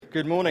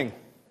Good morning.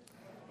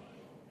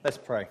 Let's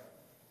pray.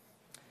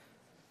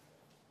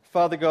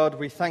 Father God,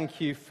 we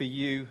thank you for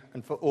you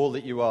and for all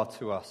that you are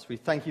to us. We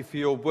thank you for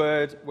your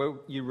word where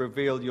you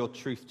reveal your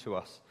truth to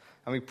us.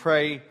 And we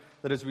pray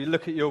that as we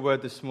look at your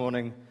word this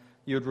morning,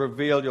 you would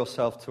reveal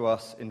yourself to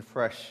us in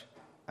fresh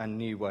and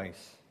new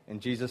ways. In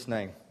Jesus'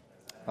 name,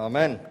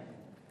 amen.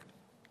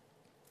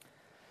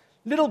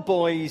 Little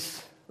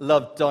boys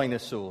love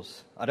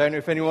dinosaurs. I don't know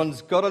if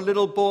anyone's got a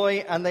little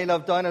boy and they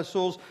love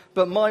dinosaurs,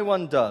 but my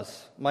one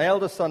does. My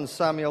elder son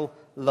Samuel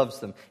loves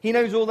them. He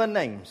knows all their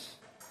names.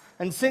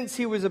 And since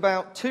he was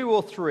about 2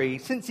 or 3,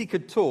 since he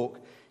could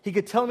talk, he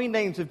could tell me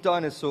names of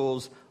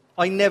dinosaurs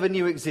I never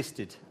knew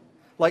existed,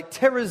 like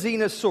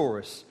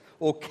Therizinosaurus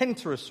or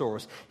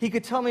Kenterosaurus. He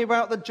could tell me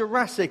about the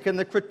Jurassic and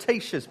the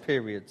Cretaceous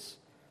periods.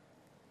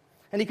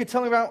 And he could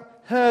tell me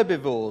about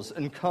herbivores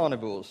and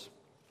carnivores.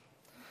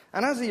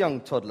 And as a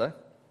young toddler,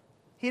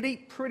 he'd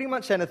eat pretty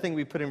much anything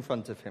we put in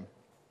front of him.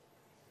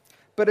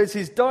 But as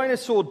his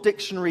dinosaur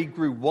dictionary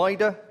grew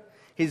wider,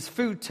 his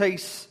food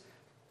tastes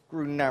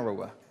grew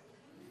narrower.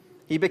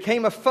 He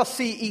became a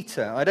fussy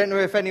eater. I don't know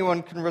if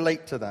anyone can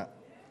relate to that.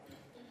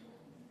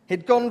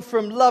 He'd gone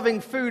from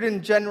loving food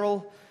in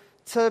general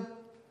to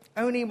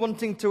only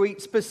wanting to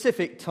eat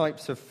specific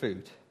types of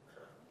food.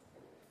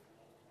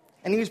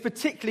 And he was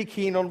particularly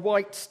keen on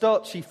white,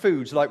 starchy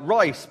foods like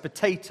rice,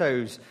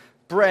 potatoes,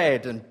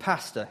 bread, and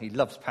pasta. He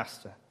loves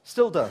pasta.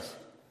 Still does.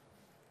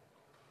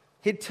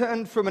 He'd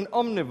turned from an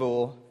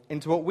omnivore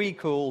into what we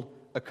call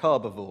a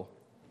carbivore.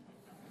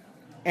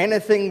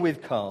 Anything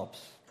with carbs.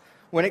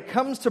 When it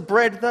comes to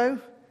bread, though,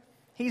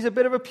 he's a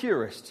bit of a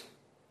purist,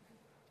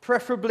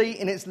 preferably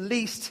in its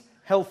least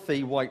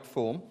healthy white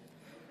form,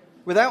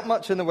 without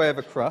much in the way of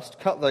a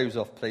crust. Cut those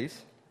off,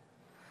 please.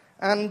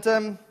 And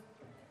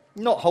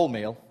not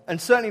wholemeal,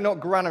 and certainly not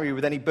granary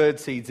with any bird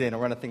seeds in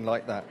or anything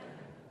like that.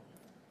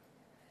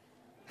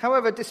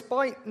 However,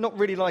 despite not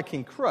really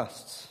liking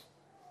crusts,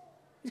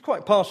 he's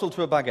quite partial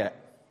to a baguette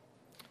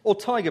or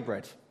tiger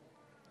bread. Do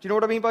you know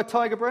what I mean by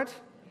tiger bread?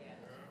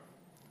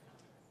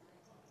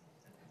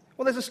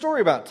 Well, there's a story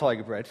about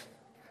tiger bread.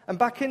 And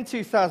back in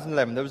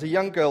 2011, there was a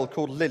young girl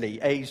called Lily,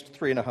 aged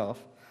 3.5,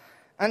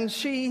 and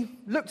she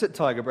looked at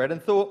tiger bread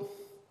and thought,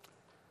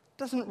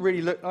 doesn't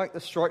really look like the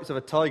stripes of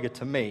a tiger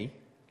to me.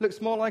 Looks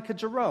more like a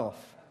giraffe.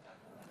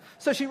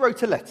 So she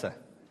wrote a letter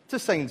to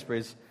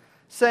Sainsbury's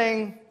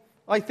saying,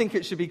 I think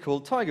it should be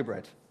called tiger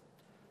bread.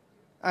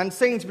 And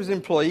Sainsbury's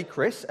employee,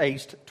 Chris,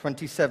 aged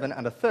 27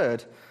 and a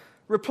third,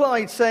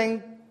 replied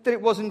saying that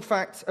it was in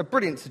fact a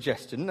brilliant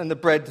suggestion and the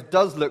bread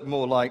does look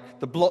more like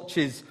the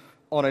blotches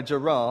on a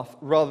giraffe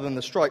rather than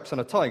the stripes on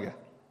a tiger.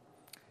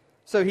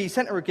 So he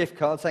sent her a gift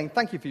card saying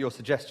thank you for your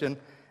suggestion,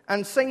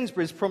 and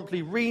Sainsbury's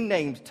promptly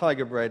renamed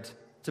tiger bread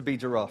to be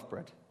giraffe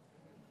bread.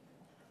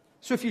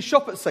 So if you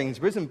shop at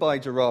Sainsbury's and buy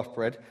giraffe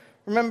bread,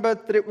 remember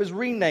that it was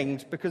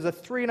renamed because a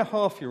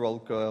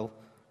 3.5-year-old girl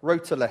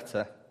wrote a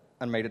letter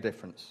and made a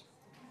difference.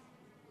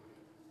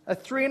 A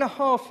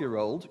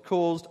 3.5-year-old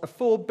caused a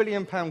 £4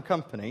 billion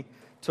company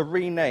to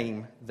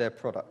rename their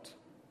product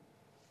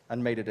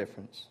and made a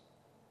difference.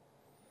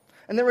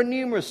 And there are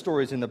numerous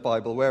stories in the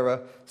Bible where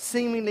a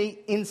seemingly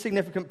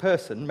insignificant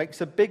person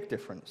makes a big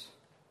difference.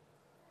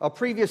 Our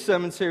previous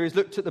sermon series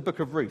looked at the book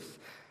of Ruth,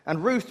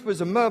 and Ruth was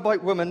a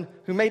Moabite woman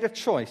who made a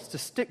choice to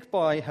stick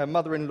by her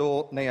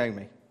mother-in-law,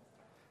 Naomi.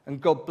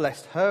 And God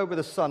blessed her with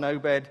a son,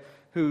 Obed,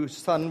 whose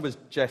son was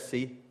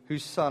Jesse,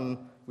 whose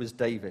son was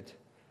David.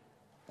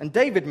 And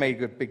David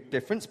made a big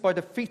difference by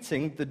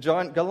defeating the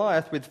giant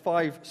Goliath with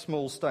 5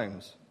 small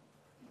stones.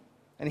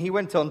 And he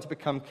went on to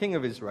become king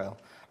of Israel.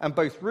 And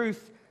both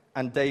Ruth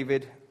and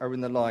David are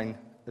in the line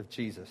of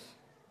Jesus.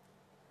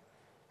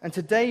 And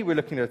today we're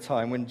looking at a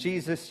time when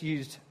Jesus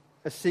used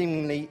a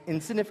seemingly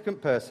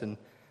insignificant person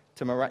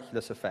to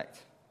miraculous effect.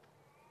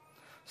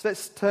 So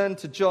let's turn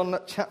to John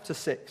chapter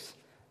 6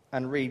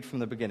 and read from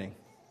the beginning.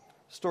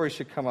 The story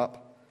should come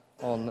up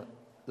on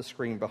the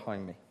screen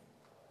behind me.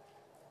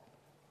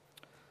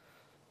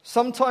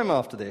 Sometime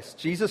after this,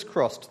 Jesus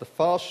crossed the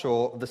far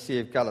shore of the Sea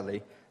of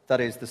Galilee,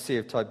 that is, the Sea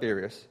of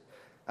Tiberias,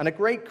 and a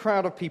great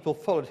crowd of people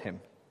followed him,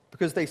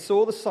 because they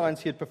saw the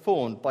signs he had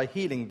performed by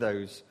healing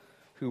those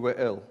who were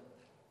ill.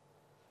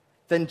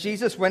 Then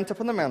Jesus went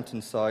up on the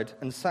mountainside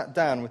and sat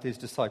down with his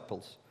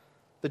disciples.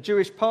 The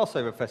Jewish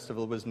Passover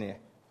festival was near.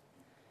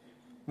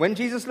 When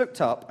Jesus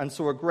looked up and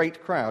saw a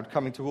great crowd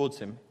coming towards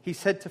him, he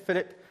said to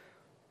Philip,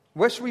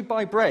 "Where shall we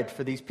buy bread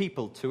for these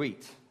people to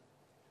eat?"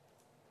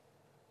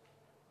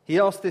 He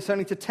asked this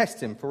only to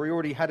test him, for he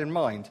already had in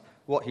mind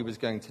what he was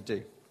going to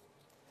do.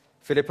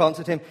 Philip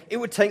answered him, "It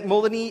would take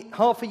more than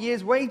half a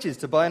year's wages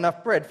to buy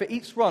enough bread for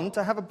each one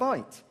to have a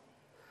bite."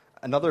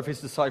 Another of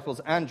his disciples,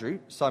 Andrew,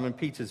 Simon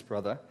Peter's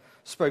brother,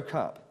 spoke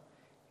up.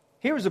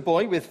 "Here is a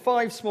boy with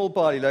 5 small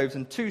barley loaves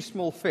and 2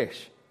 small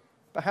fish.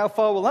 But how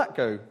far will that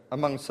go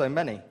among so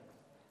many?"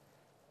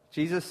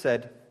 Jesus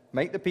said,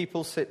 "Make the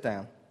people sit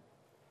down."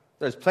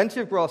 There was plenty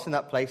of grass in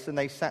that place, and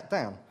they sat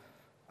down.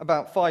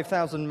 About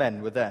 5,000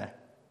 men were there.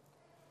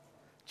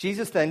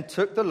 Jesus then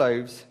took the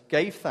loaves,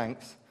 gave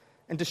thanks,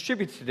 and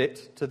distributed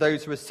it to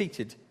those who were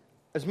seated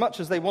as much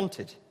as they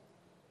wanted.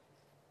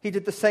 He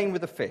did the same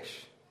with the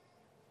fish.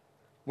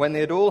 When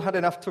they had all had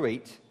enough to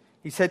eat,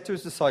 he said to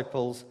his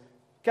disciples,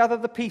 "Gather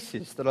the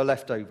pieces that are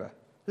left over.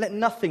 Let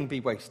nothing be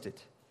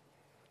wasted."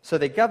 So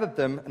they gathered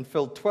them and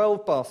filled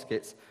 12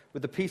 baskets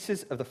with the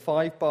pieces of the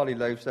 5 barley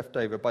loaves left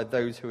over by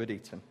those who had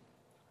eaten.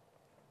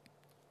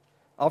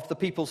 After the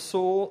people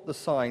saw the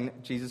sign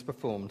Jesus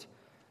performed,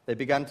 they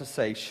began to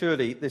say,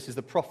 "Surely this is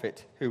the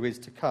prophet who is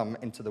to come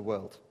into the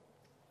world."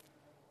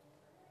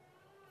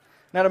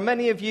 Now, to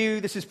many of you,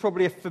 this is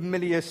probably a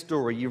familiar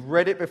story. You've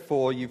read it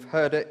before, you've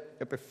heard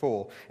it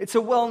before. It's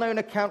a well-known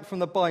account from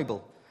the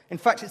Bible. In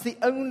fact, it's the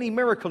only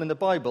miracle in the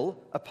Bible,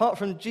 apart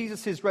from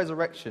Jesus'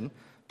 resurrection,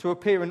 to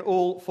appear in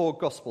all 4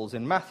 Gospels,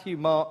 in Matthew,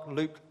 Mark,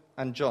 Luke,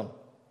 and John.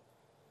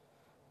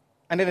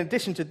 And in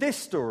addition to this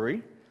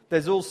story,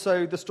 there's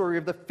also the story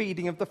of the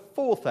feeding of the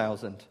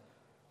 4,000,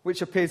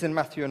 which appears in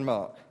Matthew and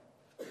Mark.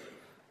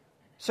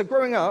 So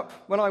growing up,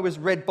 when I was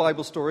read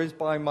Bible stories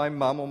by my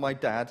mum or my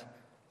dad,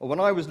 or when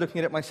I was looking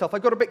at it myself, I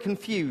got a bit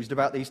confused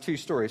about these 2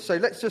 stories. So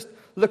let's just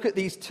look at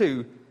these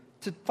 2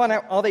 to find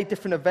out, are they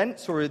different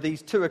events, or are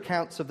these 2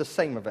 accounts of the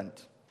same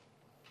event?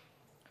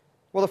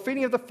 Well, the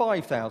feeding of the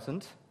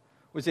 5,000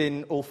 was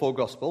in all 4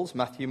 Gospels,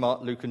 Matthew,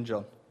 Mark, Luke, and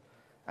John.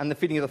 And the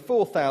feeding of the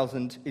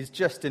 4,000 is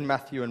just in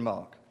Matthew and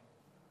Mark.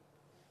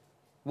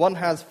 One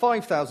has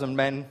 5,000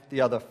 men, the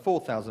other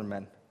 4,000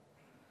 men.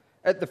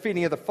 At the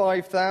feeding of the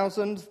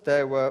 5,000,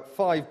 there were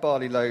 5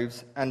 barley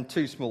loaves and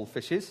 2 small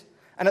fishes.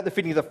 And at the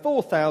feeding of the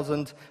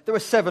 4,000, there were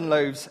 7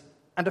 loaves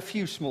and a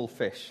few small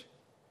fish.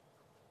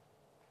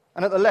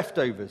 And at the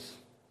leftovers,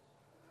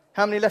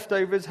 how many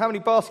leftovers, how many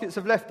baskets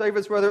of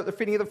leftovers were there at the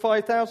feeding of the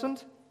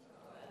 5,000?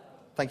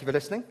 Thank you for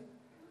listening.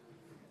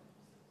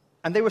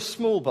 And they were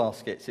small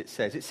baskets, it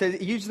says.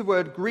 It uses the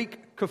word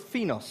Greek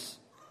kophinos.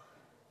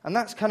 And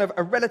that's kind of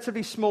a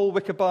relatively small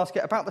wicker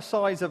basket, about the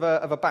size of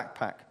a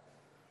backpack.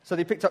 So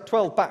they picked up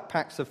 12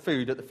 backpacks of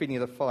food at the feeding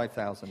of the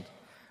 5,000.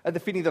 At the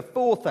feeding of the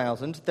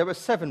 4,000, there were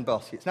 7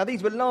 baskets. Now,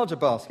 these were larger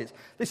baskets.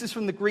 This is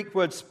from the Greek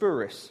word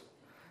spouros.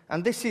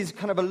 And this is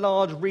kind of a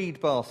large reed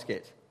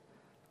basket.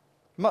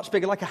 Much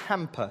bigger, like a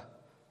hamper.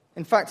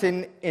 In fact,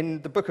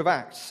 in the book of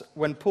Acts,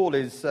 when Paul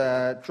is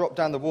dropped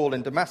down the wall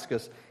in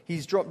Damascus,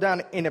 he's dropped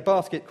down in a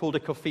basket called a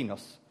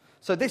kophinos.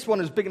 So this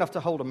one is big enough to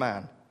hold a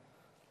man.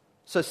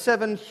 So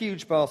 7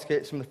 huge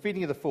baskets from the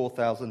feeding of the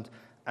 4,000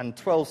 and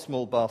 12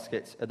 small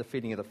baskets at the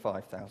feeding of the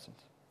 5,000.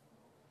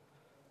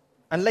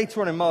 And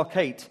later on in Mark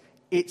 8,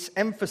 it's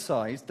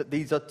emphasized that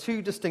these are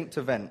 2 distinct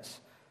events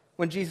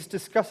when Jesus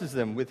discusses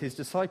them with his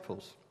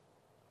disciples.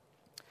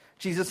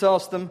 Jesus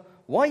asked them,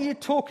 "Why are you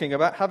talking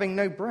about having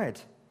no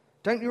bread?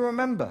 Don't you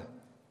remember?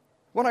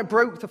 When I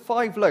broke the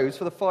 5 loaves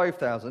for the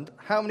 5,000,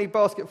 how many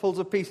basketfuls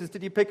of pieces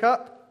did you pick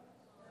up?"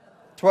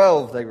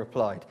 12, they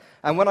replied.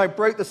 "And when I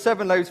broke the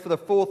 7 loaves for the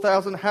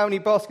 4,000, how many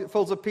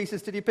basketfuls of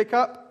pieces did you pick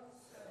up?"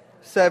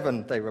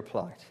 7, they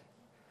replied.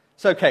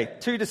 So, okay,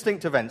 2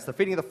 distinct events, the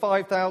feeding of the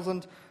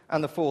 5,000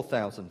 and the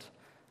 4,000.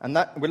 And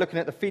that we're looking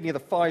at the feeding of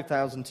the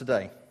 5,000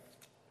 today.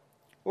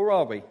 Or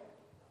are we?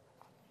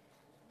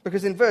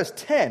 Because in verse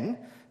 10,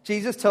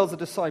 Jesus tells the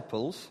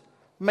disciples,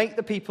 "Make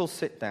the people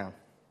sit down."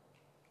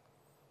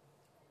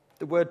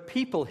 The word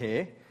people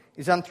here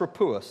is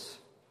anthropos,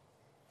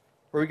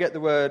 where we get the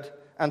word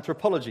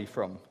anthropology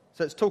from.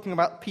 So it's talking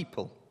about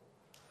people.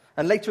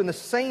 And later in the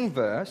same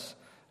verse,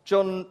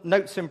 John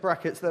notes in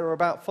brackets there are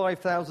about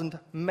 5,000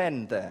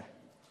 men there.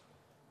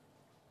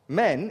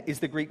 Men is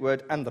the Greek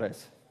word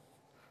andres.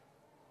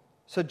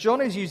 So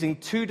John is using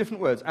 2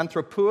 different words,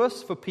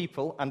 anthropos for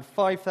people and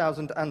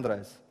 5,000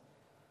 andres.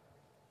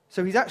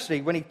 So he's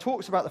actually, when he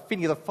talks about the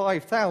feeding of the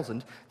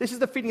 5,000, this is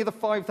the feeding of the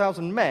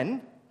 5,000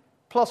 men,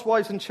 plus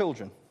wives and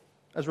children,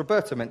 as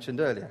Roberta mentioned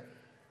earlier.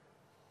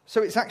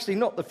 So it's actually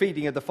not the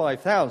feeding of the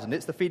 5,000,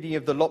 it's the feeding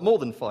of the lot more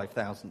than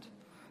 5,000.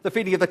 The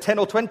feeding of the 10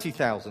 or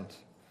 20,000.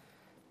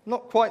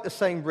 Not quite the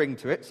same ring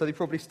to it, so they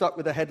probably stuck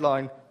with the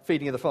headline,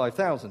 feeding of the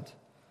 5,000.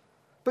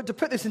 But to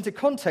put this into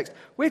context,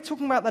 we're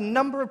talking about the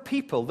number of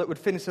people that would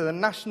finish at the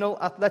National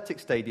Athletic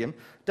Stadium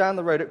down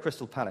the road at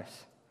Crystal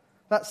Palace.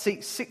 That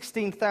seats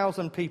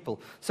 16,000 people.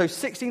 So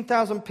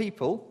 16,000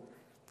 people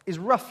is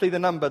roughly the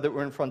number that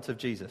were in front of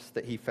Jesus,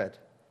 that he fed.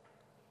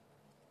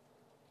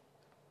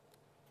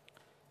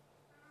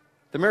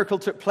 The miracle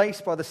took place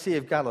by the Sea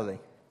of Galilee.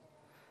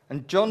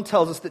 And John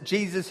tells us that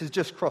Jesus has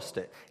just crossed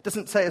it. It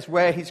doesn't say us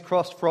where he's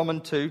crossed from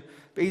and to,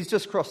 but he's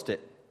just crossed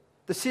it.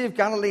 The Sea of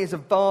Galilee is a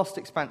vast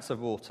expanse of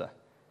water.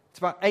 It's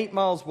about 8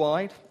 miles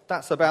wide.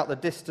 That's about the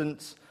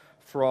distance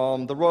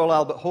from the Royal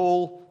Albert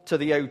Hall to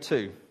the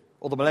O2,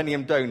 or the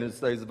Millennium Dome, as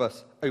those of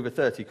us over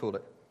 30 call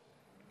it.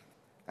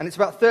 And it's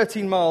about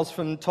 13 miles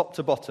from top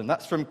to bottom.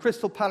 That's from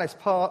Crystal Palace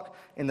Park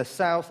in the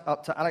south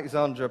up to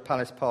Alexandra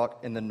Palace Park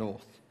in the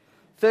north.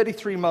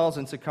 33 miles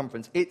in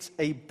circumference. It's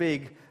a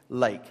big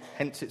lake,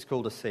 hence it's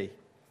called a sea.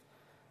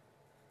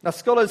 Now,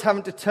 scholars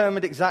haven't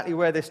determined exactly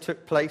where this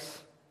took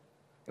place.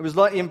 It was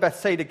likely in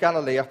Bethsaida,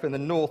 Galilee, up in the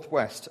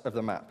northwest of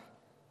the map,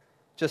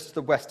 just to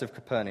the west of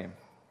Capernaum.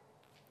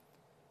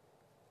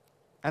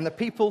 And the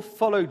people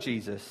followed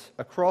Jesus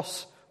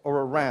across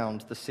or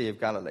around the Sea of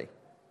Galilee.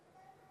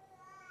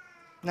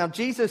 Now,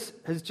 Jesus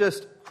has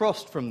just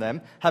crossed from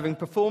them, having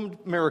performed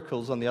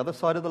miracles on the other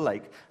side of the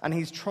lake, and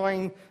he's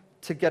trying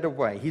to get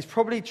away. He's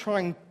probably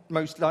trying,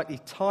 most likely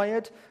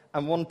tired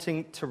and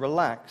wanting to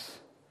relax,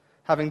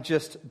 having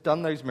just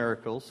done those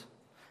miracles,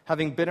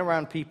 having been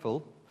around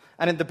people.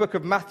 And in the book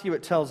of Matthew,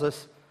 it tells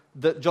us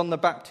that John the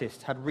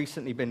Baptist had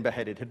recently been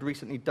beheaded, had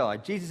recently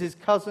died. Jesus'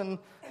 cousin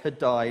had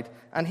died,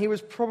 and he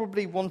was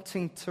probably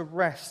wanting to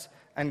rest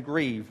and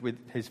grieve with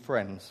his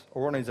friends,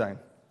 or on his own.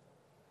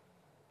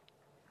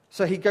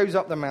 So he goes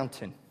up the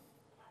mountain.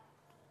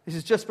 This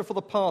is just before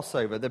the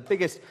Passover, the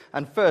biggest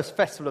and first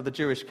festival of the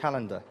Jewish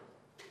calendar.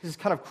 This is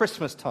kind of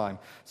Christmas time.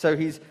 So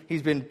he's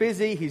been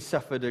busy, he's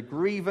suffered a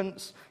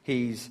grievance,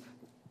 he's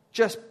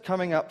just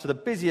coming up to the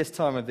busiest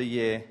time of the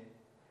year,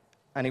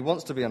 and he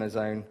wants to be on his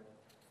own,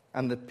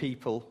 and the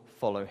people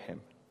follow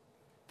him.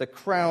 The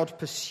crowd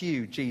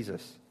pursue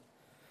Jesus.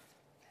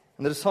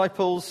 And the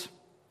disciples,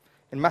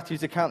 in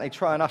Matthew's account, they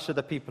try and usher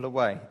the people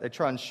away. They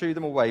try and shoo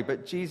them away,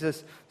 but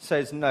Jesus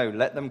says, no,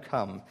 let them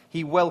come.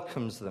 He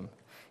welcomes them.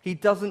 He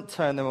doesn't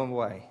turn them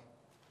away.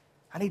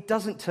 And he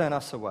doesn't turn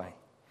us away.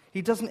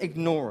 He doesn't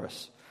ignore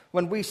us.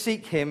 When we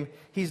seek him,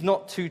 he's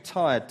not too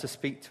tired to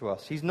speak to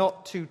us. He's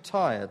not too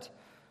tired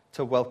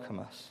to welcome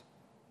us.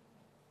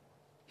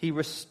 He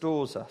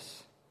restores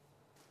us.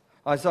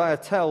 Isaiah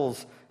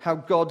tells how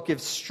God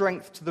gives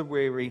strength to the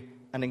weary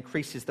and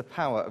increases the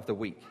power of the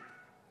weak.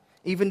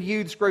 Even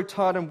youths grow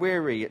tired and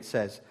weary, it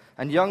says,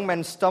 and young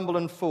men stumble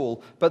and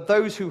fall. But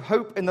those who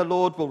hope in the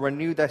Lord will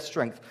renew their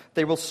strength.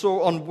 They will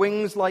soar on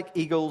wings like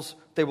eagles.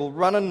 They will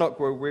run and not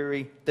grow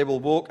weary. They will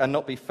walk and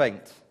not be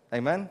faint.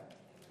 Amen?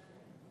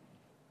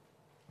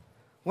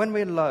 When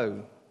we're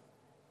low,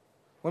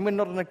 when we're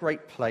not in a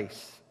great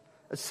place,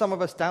 as some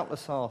of us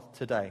doubtless are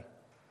today,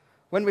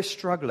 when we're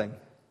struggling,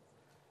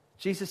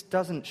 Jesus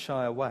doesn't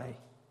shy away.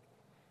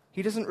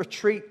 He doesn't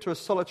retreat to a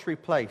solitary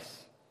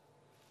place.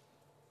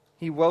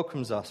 He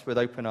welcomes us with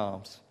open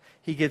arms.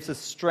 He gives us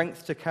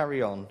strength to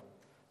carry on,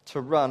 to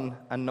run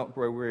and not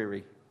grow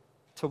weary,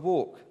 to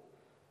walk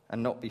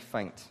and not be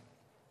faint.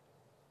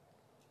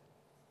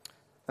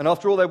 And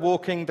after all their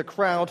walking, the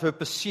crowd who have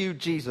pursued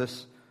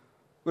Jesus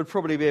would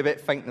probably be a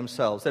bit faint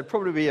themselves. They'd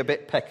probably be a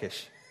bit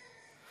peckish.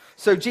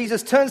 So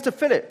Jesus turns to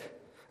Philip,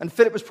 and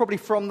Philip was probably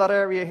from that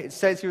area. It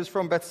says he was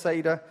from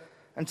Bethsaida.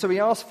 And so he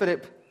asked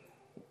Philip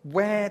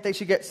where they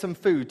should get some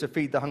food to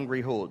feed the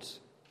hungry hordes.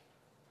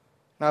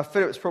 Now,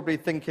 Philip's probably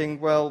thinking,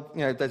 well,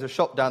 there's a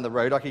shop down the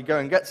road. I could go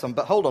and get some.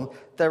 But hold on,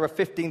 there are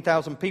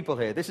 15,000 people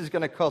here. This is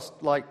going to cost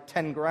like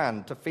 10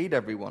 grand to feed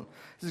everyone.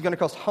 This is going to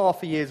cost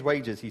half a year's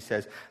wages, he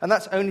says. And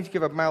that's only to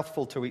give a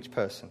mouthful to each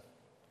person.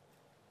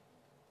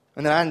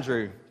 And then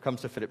Andrew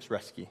comes to Philip's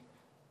rescue.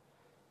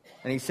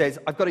 And he says,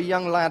 I've got a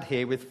young lad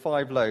here with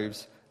 5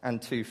 loaves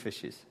and 2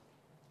 fishes.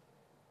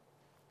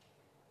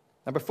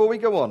 Now, before we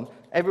go on,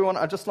 everyone,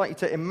 I'd just like you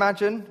to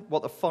imagine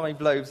what the 5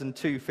 loaves and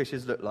 2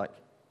 fishes look like.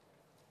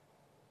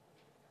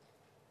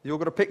 You all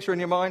got a picture in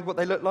your mind what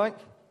they look like?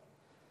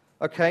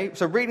 Okay,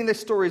 so reading this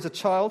story as a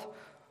child,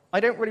 I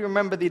don't really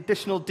remember the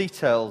additional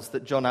details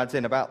that John adds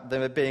in about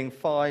there being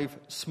 5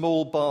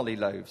 small barley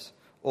loaves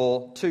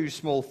or 2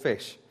 small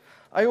fish.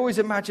 I always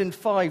imagined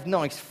 5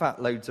 nice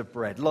fat loads of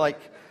bread, like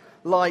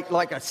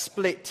a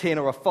split tin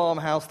or a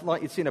farmhouse,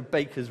 like you'd see in a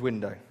baker's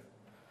window.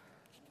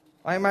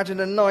 I imagined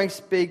a nice,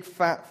 big,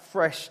 fat,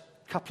 fresh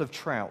couple of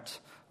trout.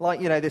 Like,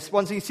 this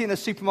ones you see in the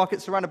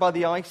supermarket surrounded by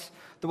the ice,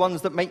 the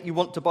ones that make you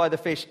want to buy the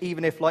fish,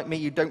 even if, like me,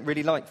 you don't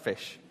really like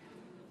fish.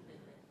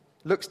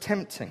 Looks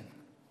tempting.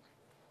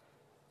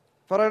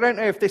 But I don't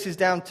know if this is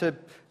down to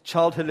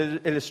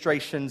childhood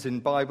illustrations in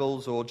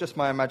Bibles or just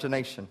my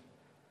imagination.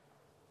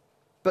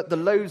 But the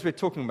loaves we're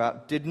talking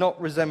about did not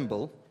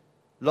resemble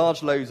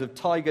large loaves of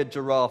tiger,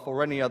 giraffe,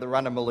 or any other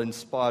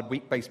animal-inspired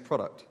wheat-based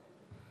product.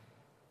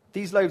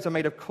 These loaves are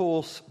made of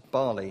coarse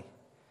barley.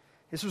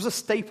 This was a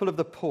staple of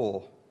the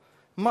poor,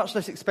 much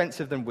less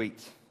expensive than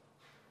wheat.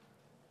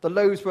 The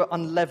loaves were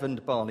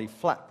unleavened barley,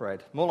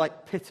 flatbread, more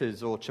like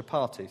pittas or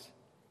chapatis.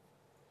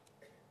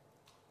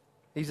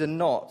 These are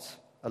not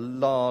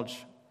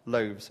large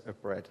loaves of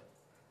bread.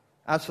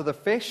 As for the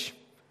fish,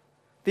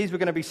 these were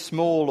going to be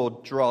small or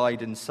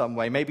dried in some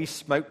way, maybe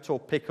smoked or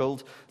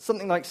pickled,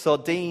 something like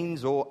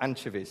sardines or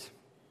anchovies.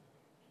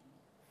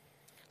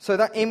 So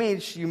that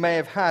image you may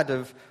have had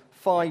of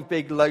 5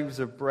 big loaves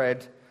of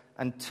bread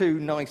and 2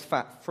 nice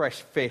fat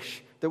fresh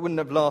fish that wouldn't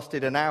have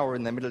lasted an hour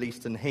in the Middle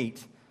Eastern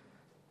heat,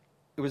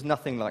 it was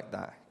nothing like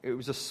that. It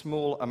was a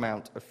small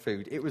amount of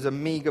food. It was a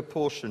meager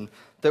portion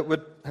that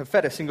would have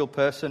fed a single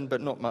person,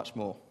 but not much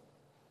more.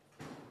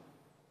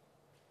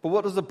 But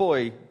what does the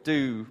boy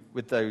do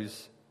with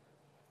those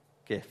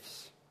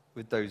gifts,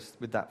 with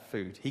that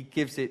food? He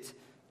gives it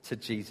to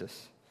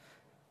Jesus.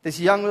 This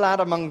young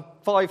lad among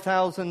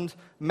 5,000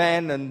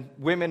 men and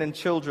women and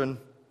children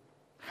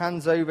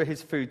hands over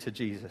his food to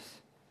Jesus.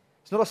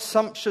 It's not a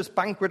sumptuous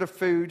banquet of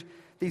food.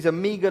 These are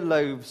meager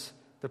loaves,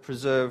 the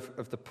preserve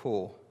of the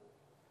poor.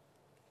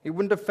 It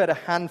wouldn't have fed a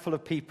handful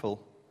of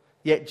people,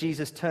 yet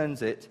Jesus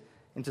turns it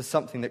into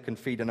something that can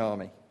feed an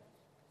army.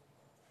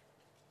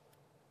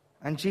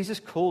 And Jesus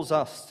calls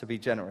us to be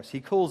generous.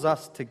 He calls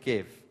us to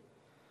give.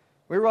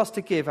 We're asked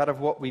to give out of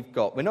what we've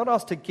got. We're not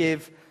asked to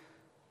give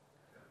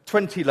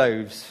 20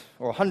 loaves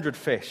or 100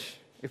 fish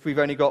if we've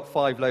only got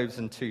 5 loaves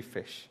and 2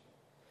 fish.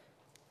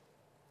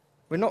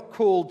 We're not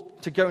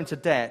called to go into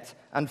debt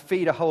and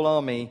feed a whole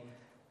army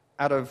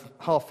out of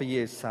half a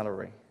year's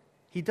salary.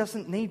 He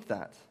doesn't need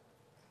that.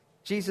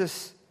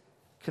 Jesus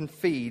can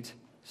feed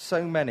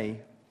so many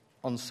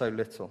on so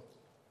little.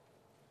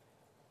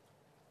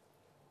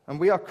 And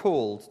we are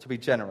called to be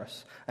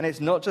generous. And it's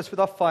not just with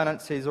our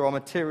finances or our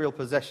material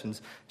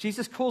possessions.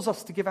 Jesus calls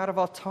us to give out of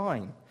our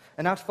time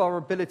and out of our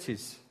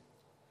abilities.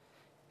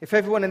 If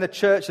everyone in the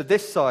church of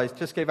this size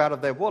just gave out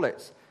of their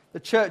wallets, the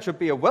church would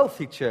be a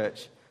wealthy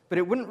church, but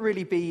it wouldn't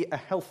really be a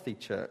healthy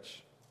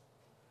church.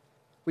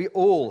 We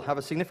all have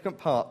a significant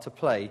part to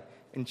play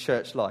in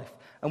church life.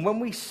 And when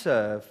we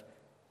serve,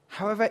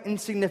 however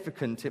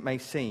insignificant it may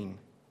seem,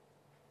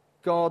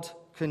 God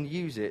can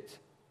use it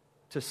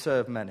to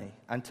serve many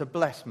and to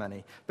bless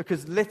many,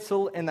 because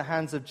little in the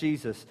hands of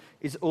Jesus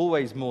is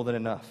always more than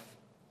enough.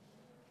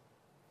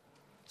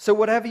 So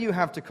whatever you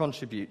have to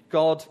contribute,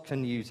 God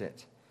can use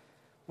it.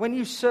 When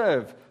you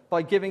serve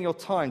by giving your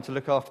time to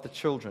look after the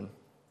children,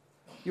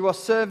 you are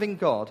serving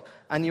God,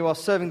 and you are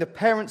serving the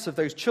parents of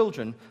those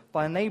children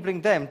by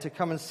enabling them to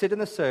come and sit in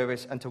the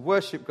service and to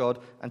worship God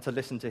and to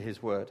listen to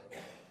his word.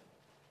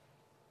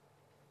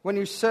 When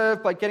you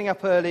serve by getting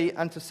up early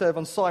and to serve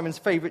on Simon's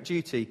favourite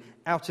duty,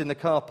 out in the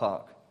car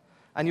park,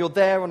 and you're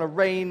there on a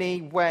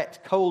rainy, wet,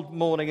 cold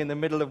morning in the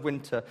middle of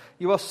winter,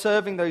 you are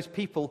serving those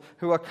people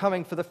who are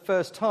coming for the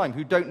first time,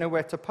 who don't know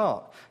where to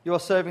park. You are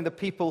serving the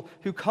people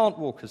who can't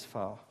walk as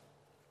far.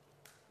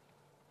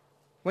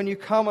 When you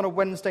come on a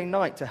Wednesday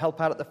night to help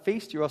out at the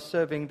feast, you are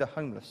serving the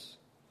homeless.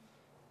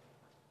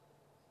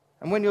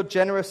 And when you're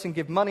generous and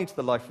give money to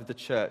the life of the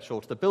church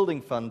or to the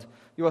building fund,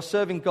 you are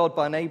serving God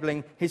by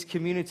enabling his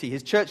community,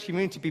 his church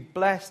community, to be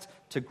blessed,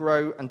 to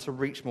grow, and to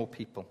reach more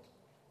people.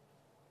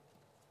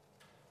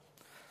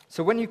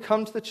 So when you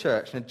come to the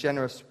church and are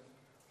generous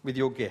with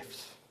your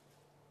gifts,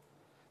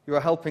 you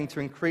are helping to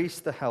increase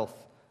the health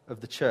of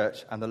the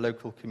church and the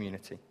local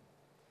community.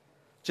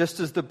 Just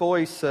as the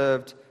boy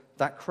served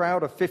that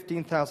crowd of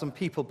 15,000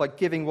 people by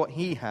giving what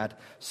he had,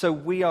 so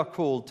we are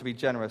called to be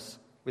generous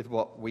with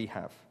what we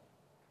have.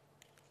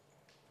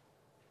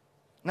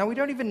 Now, we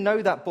don't even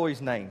know that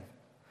boy's name,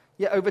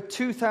 yet over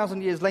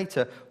 2,000 years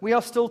later, we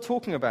are still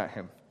talking about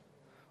him.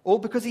 All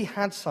because he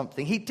had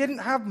something. He didn't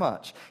have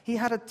much. He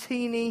had a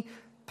teeny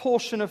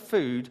portion of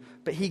food,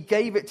 but he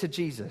gave it to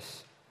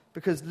Jesus,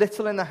 because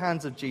little in the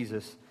hands of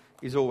Jesus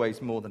is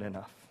always more than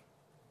enough.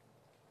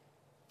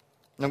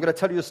 And I'm going to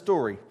tell you a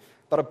story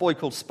about a boy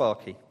called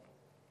Sparky.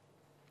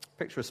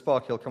 Picture of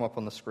Sparky will come up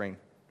on the screen.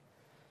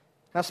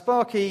 Now,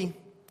 Sparky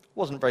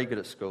wasn't very good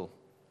at school.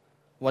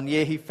 One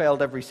year he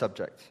failed every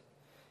subject.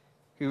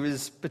 He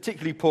was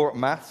particularly poor at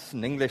maths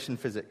and English and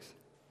physics.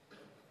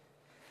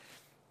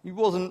 He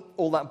wasn't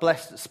all that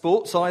blessed at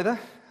sports either.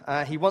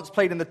 He once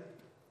played in the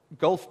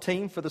golf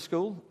team for the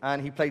school,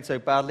 and he played so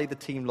badly the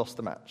team lost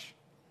the match.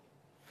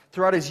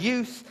 Throughout his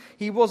youth,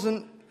 he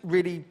wasn't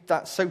really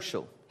that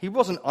social. He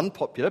wasn't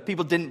unpopular.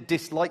 People didn't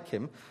dislike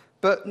him,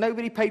 but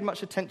nobody paid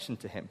much attention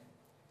to him.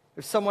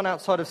 If someone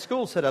outside of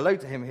school said hello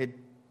to him, he'd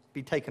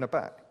be taken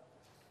aback.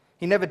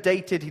 He never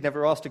dated. He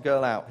never asked a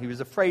girl out. He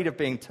was afraid of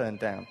being turned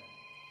down.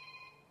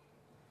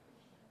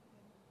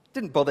 It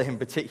didn't bother him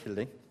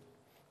particularly.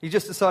 He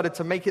just decided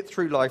to make it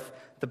through life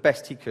the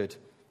best he could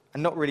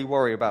and not really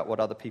worry about what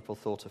other people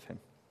thought of him.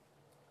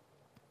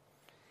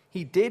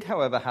 He did,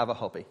 however, have a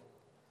hobby.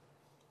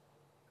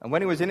 And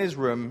when he was in his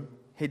room,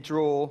 he'd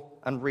draw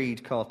and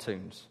read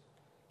cartoons.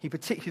 He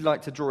particularly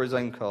liked to draw his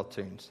own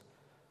cartoons.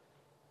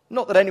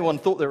 Not that anyone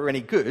thought they were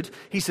any good.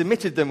 He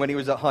submitted them when he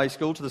was at high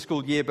school to the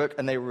school yearbook,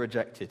 and they were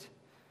rejected.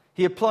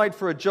 He applied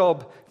for a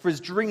job, for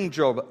his dream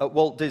job at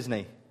Walt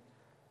Disney,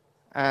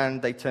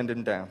 and they turned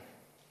him down.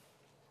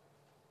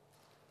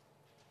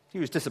 He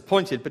was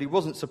disappointed, but he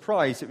wasn't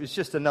surprised. It was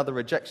just another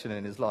rejection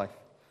in his life.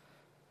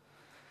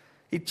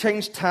 He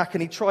changed tack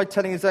and he tried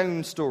telling his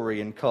own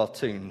story in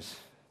cartoons.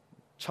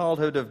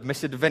 Childhood of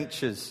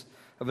misadventures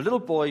of a little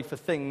boy for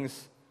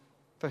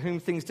whom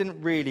things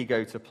didn't really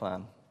go to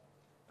plan.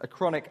 A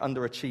chronic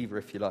underachiever,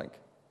 if you like.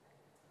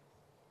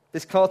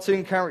 This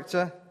cartoon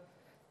character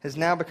has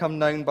now become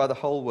known by the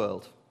whole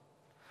world.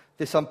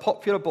 This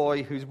unpopular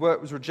boy whose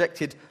work was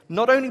rejected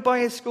not only by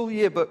his school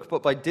yearbook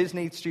but by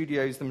Disney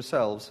Studios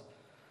themselves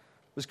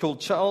was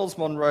called Charles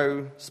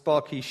Monroe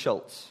Sparky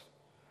Schulz,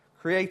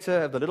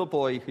 creator of the little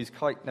boy whose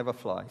kite never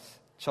flies,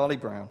 Charlie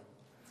Brown,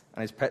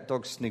 and his pet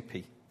dog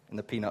Snoopy in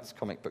the Peanuts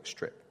comic book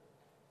strip.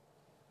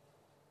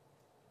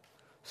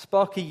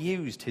 Sparky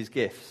used his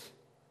gifts.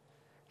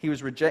 He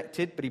was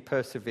rejected, but he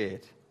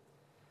persevered.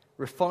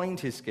 Refined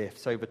his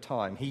gifts over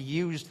time. He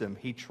used them.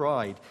 He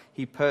tried.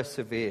 He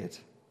persevered.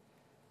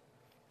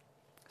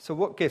 So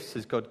what gifts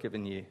has God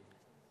given you?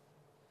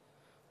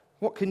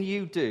 What can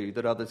you do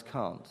that others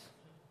can't?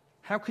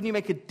 How can you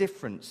make a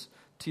difference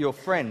to your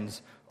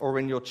friends or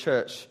in your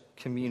church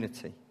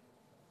community?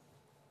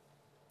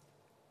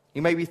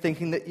 You may be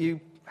thinking that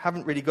you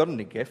haven't really got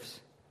any gifts,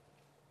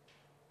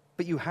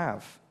 but you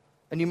have.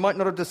 And you might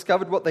not have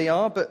discovered what they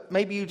are, but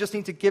maybe you just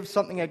need to give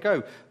something a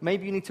go.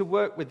 Maybe you need to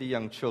work with the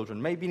young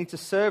children. Maybe you need to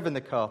serve in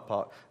the car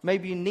park.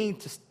 Maybe you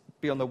need to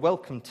be on the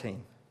welcome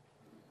team.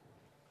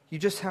 You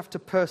just have to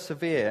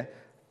persevere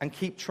and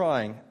keep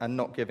trying and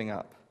not giving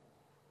up.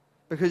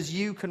 Because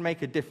you can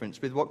make a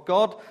difference. With what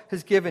God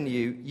has given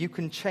you, you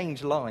can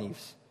change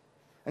lives.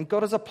 And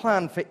God has a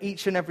plan for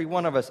each and every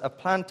one of us, a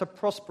plan to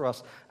prosper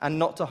us and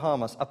not to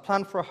harm us, a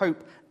plan for a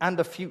hope and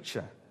a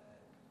future.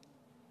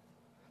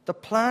 The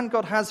plan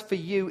God has for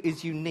you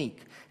is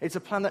unique. It's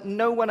a plan that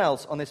no one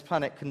else on this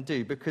planet can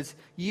do, because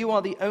you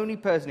are the only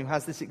person who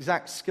has this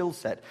exact skill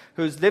set,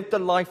 who has lived the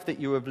life that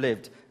you have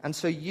lived. And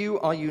so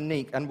you are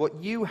unique, and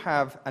what you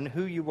have and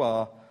who you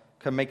are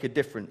can make a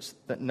difference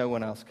that no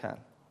one else can.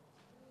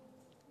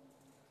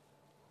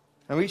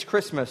 Now, each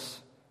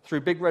Christmas,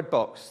 through Big Red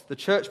Box, the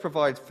church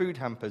provides food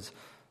hampers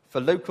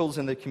for locals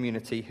in the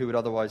community who would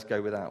otherwise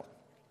go without.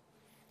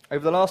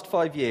 Over the last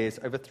 5 years,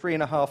 over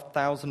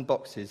 3,500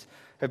 boxes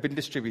have been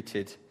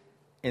distributed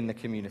in the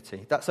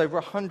community. That's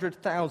over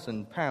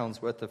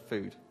 £100,000 worth of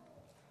food.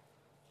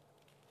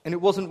 And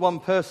it wasn't one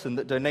person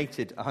that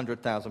donated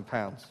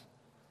 £100,000.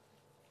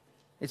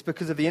 It's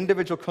because of the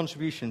individual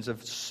contributions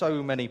of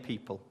so many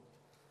people.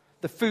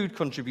 The food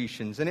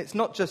contributions, and it's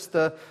not just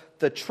the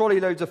trolley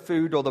loads of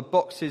food or the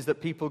boxes that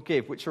people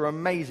give, which are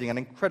amazing and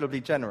incredibly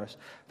generous,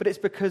 but it's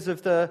because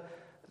of the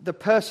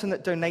person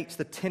that donates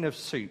the tin of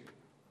soup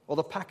or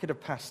the packet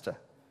of pasta.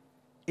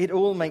 It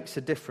all makes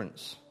a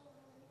difference.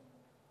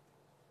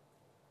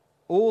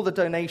 All the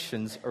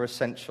donations are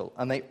essential,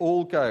 and they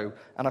all go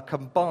and are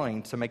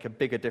combined to make a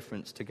bigger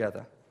difference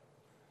together.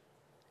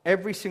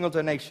 Every single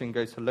donation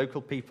goes to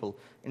local people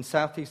in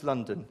southeast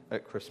London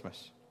at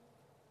Christmas.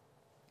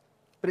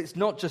 But it's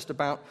not just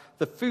about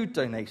the food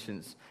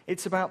donations.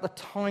 It's about the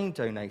time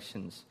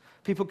donations.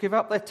 People give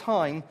up their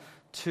time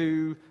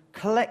to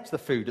collect the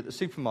food at the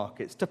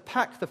supermarkets, to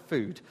pack the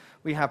food.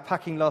 We had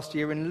packing last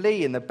year in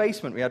Lee, in the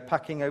basement. We had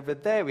packing over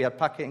there. We had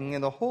packing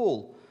in the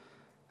hall.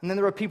 And then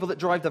there are people that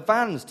drive the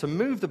vans to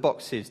move the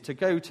boxes, to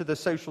go to the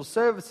social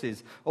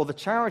services or the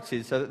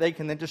charities so that they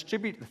can then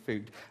distribute the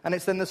food. And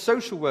it's then the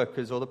social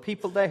workers or the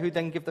people there who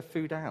then give the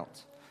food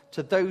out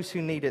to those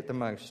who need it the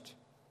most.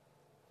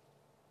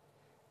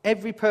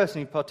 Every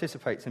person who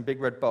participates in Big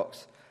Red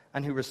Box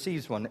and who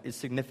receives one is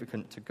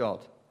significant to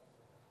God.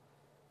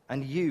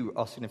 And you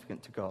are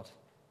significant to God.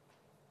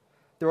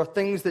 There are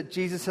things that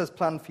Jesus has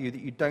planned for you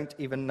that you don't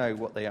even know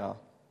what they are.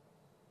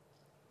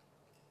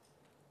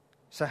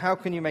 So how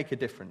can you make a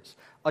difference?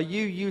 Are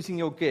you using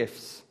your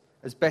gifts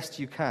as best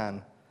you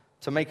can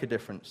to make a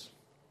difference?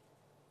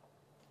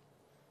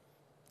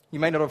 You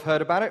may not have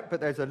heard about it, but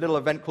there's a little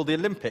event called the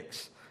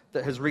Olympics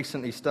that has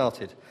recently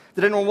started.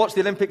 Did anyone watch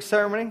the Olympics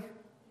ceremony?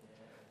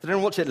 Did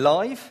anyone watch it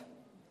live?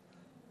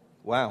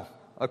 Wow.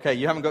 Okay,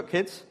 you haven't got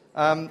kids?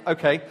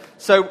 Okay.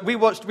 So we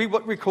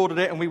recorded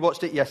it and we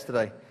watched it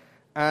yesterday.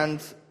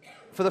 And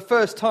for the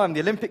first time,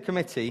 the Olympic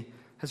Committee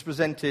has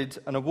presented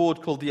an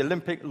award called the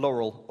Olympic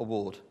Laurel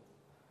Award.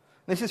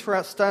 This is for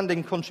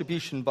outstanding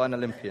contribution by an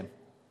Olympian.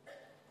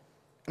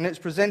 And it's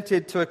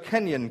presented to a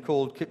Kenyan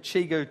called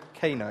Kipchirchir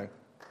Keino.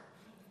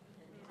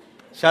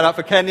 Shout out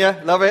for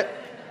Kenya, love it.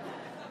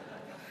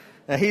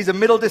 Now, he's a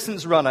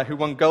middle-distance runner who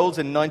won golds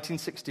in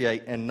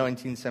 1968 and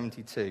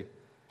 1972.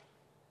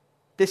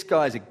 This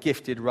guy is a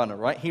gifted runner,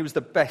 right? He was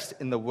the best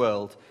in the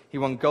world. He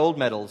won gold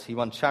medals. He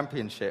won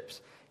championships.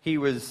 He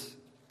was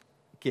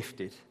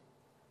gifted.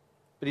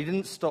 But he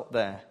didn't stop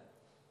there.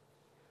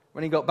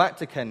 When he got back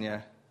to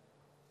Kenya,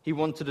 he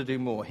wanted to do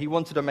more. He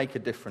wanted to make a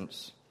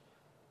difference.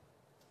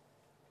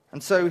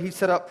 And so he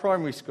set up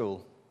primary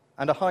school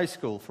and a high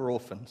school for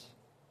orphans,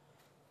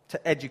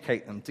 to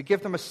educate them, to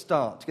give them a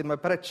start, to give them a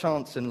better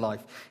chance in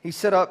life. He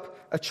set up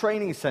a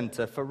training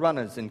center for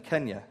runners in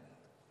Kenya.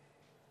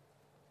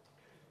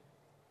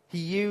 He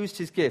used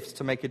his gifts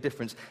to make a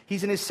difference.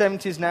 He's in his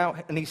 70s now,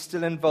 and he's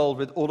still involved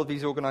with all of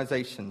these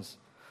organizations.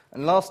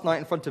 And last night,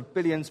 in front of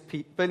billions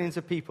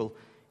of people,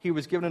 he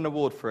was given an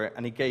award for it,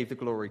 and he gave the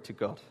glory to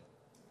God.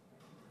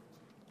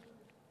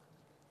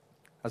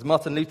 As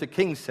Martin Luther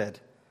King said,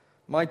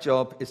 "My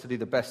job is to do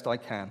the best I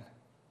can.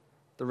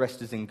 The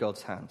rest is in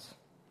God's hands."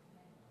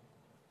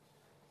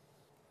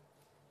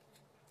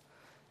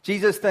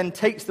 Jesus then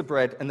takes the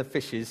bread and the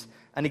fishes,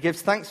 and he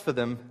gives thanks for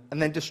them,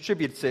 and then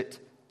distributes it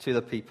to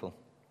the people.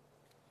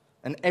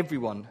 And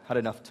everyone had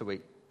enough to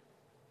eat.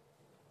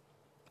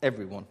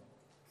 Everyone.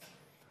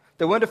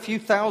 There weren't a few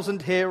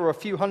thousand here or a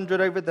few hundred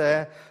over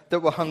there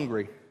that were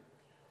hungry.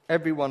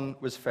 Everyone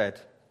was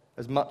fed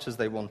as much as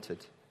they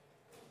wanted.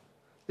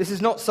 This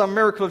is not some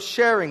miracle of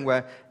sharing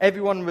where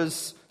everyone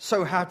was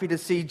so happy to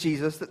see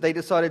Jesus that they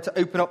decided to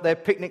open up their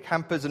picnic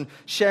hampers and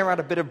share out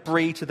a bit of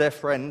brie to their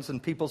friends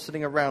and people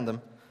sitting around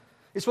them.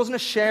 This wasn't a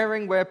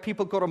sharing where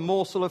people got a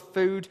morsel of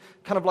food,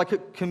 kind of like a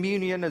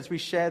communion as we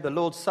share the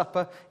Lord's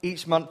Supper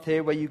each month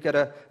here, where you get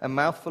a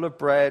mouthful of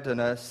bread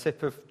and a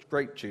sip of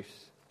grape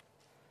juice.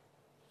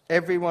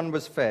 Everyone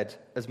was fed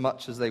as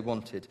much as they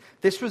wanted.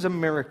 This was a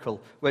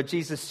miracle where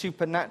Jesus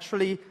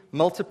supernaturally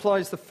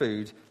multiplies the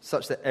food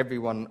such that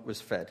everyone was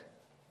fed.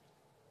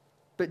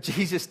 But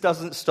Jesus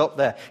doesn't stop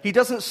there. He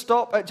doesn't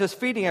stop at just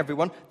feeding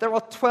everyone. There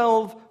are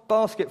 12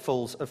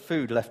 basketfuls of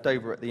food left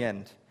over at the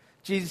end.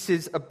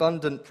 Jesus'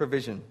 abundant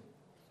provision.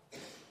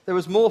 There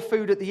was more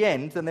food at the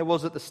end than there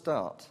was at the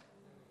start.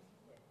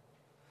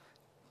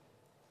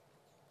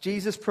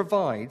 Jesus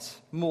provides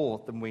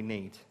more than we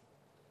need.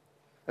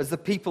 As the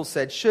people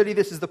said, surely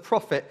this is the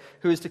prophet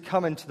who is to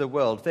come into the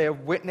world. They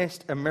have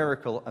witnessed a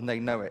miracle and they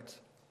know it.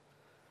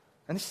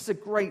 And this is a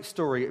great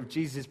story of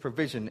Jesus'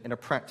 provision in a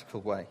practical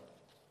way.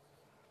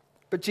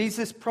 But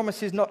Jesus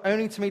promises not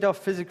only to meet our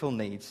physical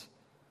needs,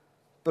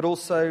 but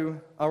also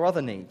our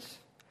other needs.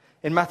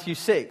 In Matthew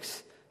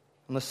 6,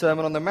 on the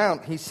Sermon on the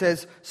Mount, he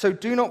says, "So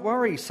do not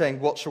worry, saying,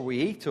 what shall we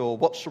eat, or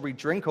what shall we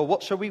drink, or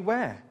what shall we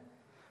wear?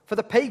 For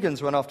the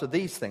pagans run after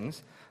these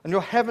things, and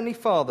your heavenly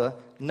Father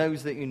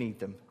knows that you need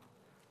them.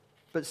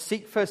 But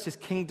seek first his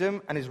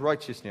kingdom and his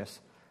righteousness,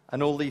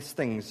 and all these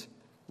things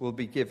will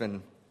be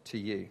given to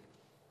you."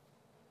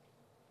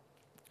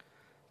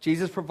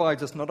 Jesus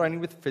provides us not only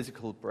with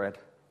physical bread,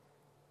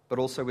 but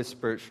also with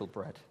spiritual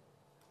bread.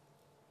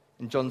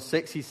 In John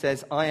 6, he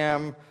says, "I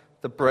am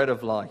the bread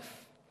of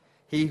life.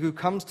 He who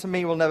comes to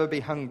me will never be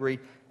hungry,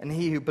 and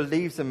he who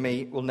believes in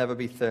me will never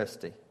be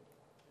thirsty."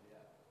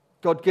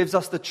 God gives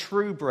us the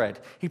true bread.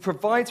 He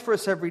provides for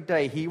us every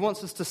day. He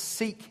wants us to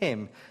seek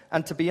him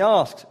and to be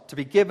asked to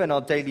be given our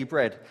daily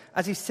bread.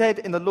 As he said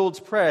in the Lord's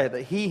Prayer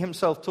that he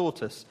himself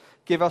taught us,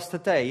 "Give us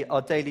today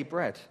our daily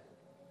bread."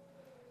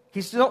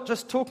 He's not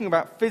just talking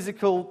about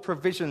physical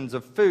provisions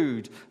of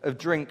food, of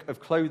drink,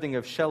 of clothing,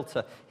 of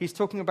shelter. He's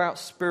talking about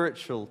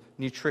spiritual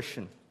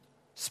nutrition,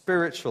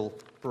 spiritual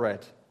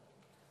bread.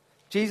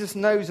 Jesus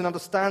knows and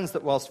understands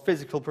that whilst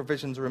physical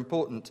provisions are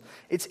important,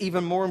 it's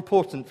even more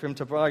important for him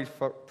to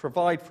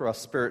provide for us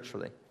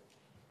spiritually.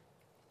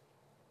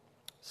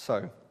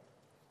 So,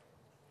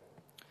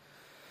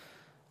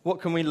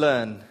 what can we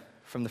learn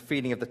from the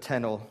feeding of the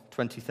 10 or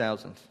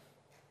 20,000?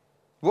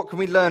 What can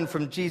we learn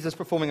from Jesus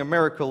performing a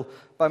miracle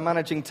by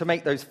managing to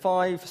make those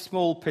 5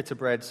 small pita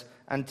breads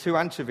and 2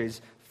 anchovies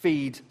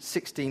feed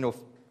 16 or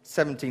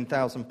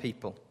 17,000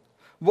 people?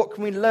 What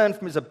can we learn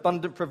from his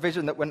abundant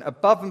provision that went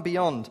above and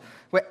beyond,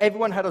 where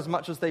everyone had as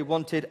much as they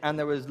wanted and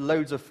there was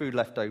loads of food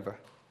left over?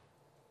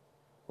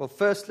 Well,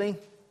 firstly,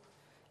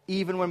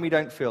 even when we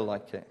don't feel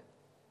like it,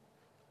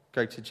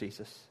 go to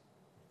Jesus.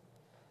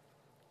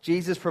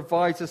 Jesus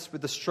provides us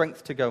with the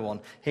strength to go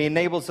on. He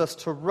enables us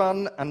to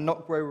run and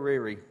not grow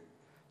weary,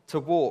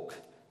 to walk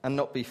and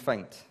not be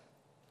faint.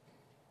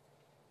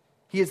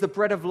 He is the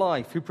bread of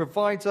life who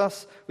provides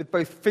us with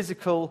both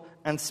physical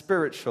and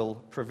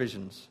spiritual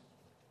provisions.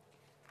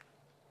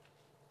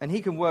 And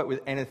he can work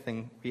with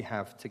anything we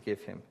have to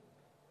give him.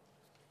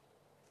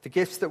 The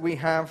gifts that we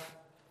have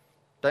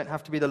don't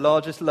have to be the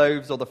largest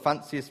loaves or the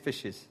fanciest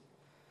fishes.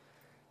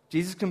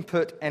 Jesus can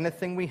put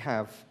anything we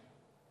have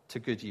to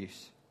good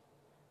use.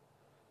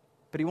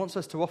 But he wants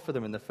us to offer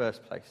them in the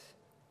first place.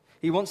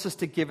 He wants us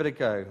to give it a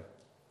go.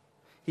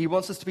 He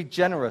wants us to be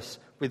generous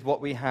with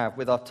what we have,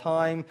 with our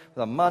time,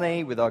 with our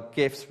money, with our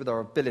gifts, with our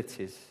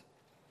abilities.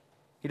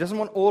 He doesn't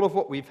want all of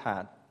what we've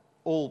had,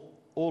 all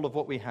of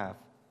what we have.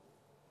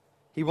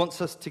 He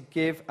wants us to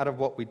give out of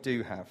what we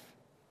do have.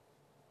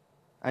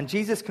 And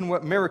Jesus can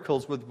work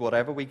miracles with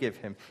whatever we give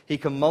him. He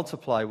can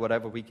multiply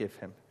whatever we give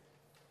him.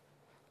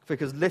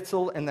 Because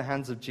little in the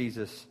hands of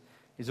Jesus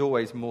is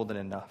always more than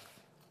enough.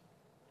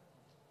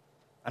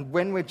 And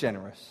when we're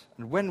generous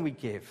and when we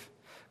give,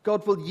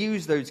 God will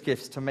use those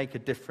gifts to make a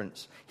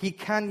difference. He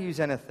can use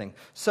anything.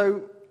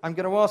 So I'm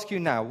going to ask you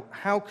now,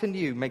 how can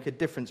you make a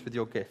difference with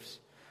your gifts?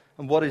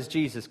 And what is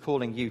Jesus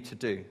calling you to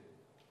do?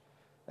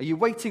 Are you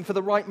waiting for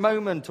the right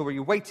moment, or are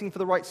you waiting for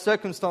the right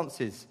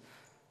circumstances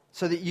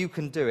so that you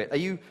can do it? Are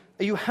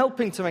you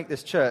helping to make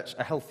this church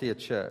a healthier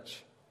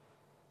church?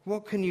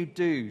 What can you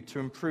do to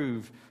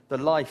improve the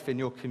life in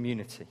your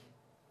community?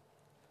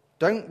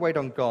 Don't wait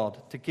on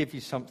God to give you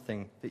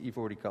something that you've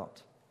already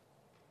got.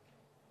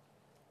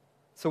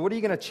 So what are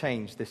you going to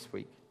change this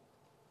week?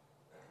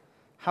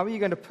 How are you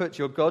going to put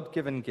your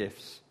God-given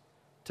gifts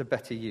to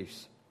better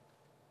use?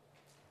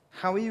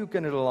 How are you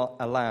going to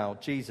allow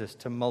Jesus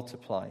to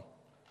multiply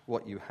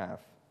what you have?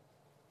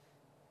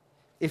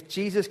 If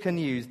Jesus can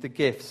use the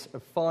gifts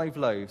of 5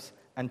 loaves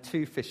and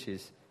 2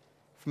 fishes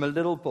from a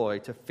little boy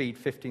to feed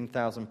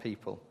 15,000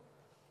 people,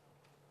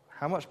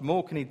 how much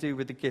more can he do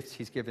with the gifts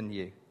he's given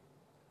you?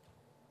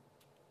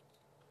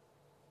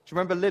 Do you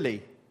remember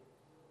Lily,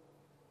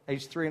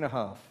 aged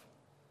 3.5?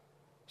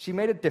 She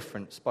made a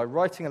difference by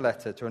writing a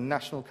letter to a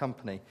national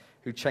company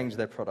who changed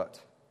their product.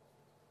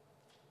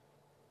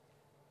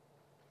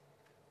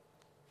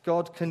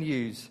 God can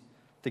use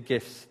the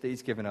gifts that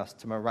he's given us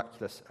to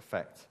miraculous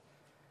effect.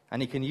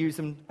 And he can use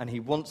them, and he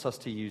wants us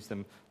to use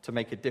them to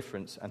make a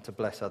difference and to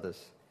bless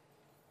others.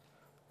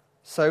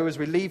 So as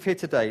we leave here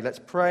today, let's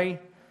pray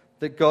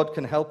that God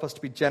can help us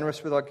to be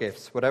generous with our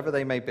gifts, whatever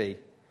they may be,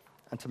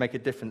 and to make a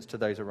difference to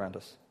those around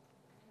us.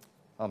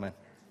 Amen.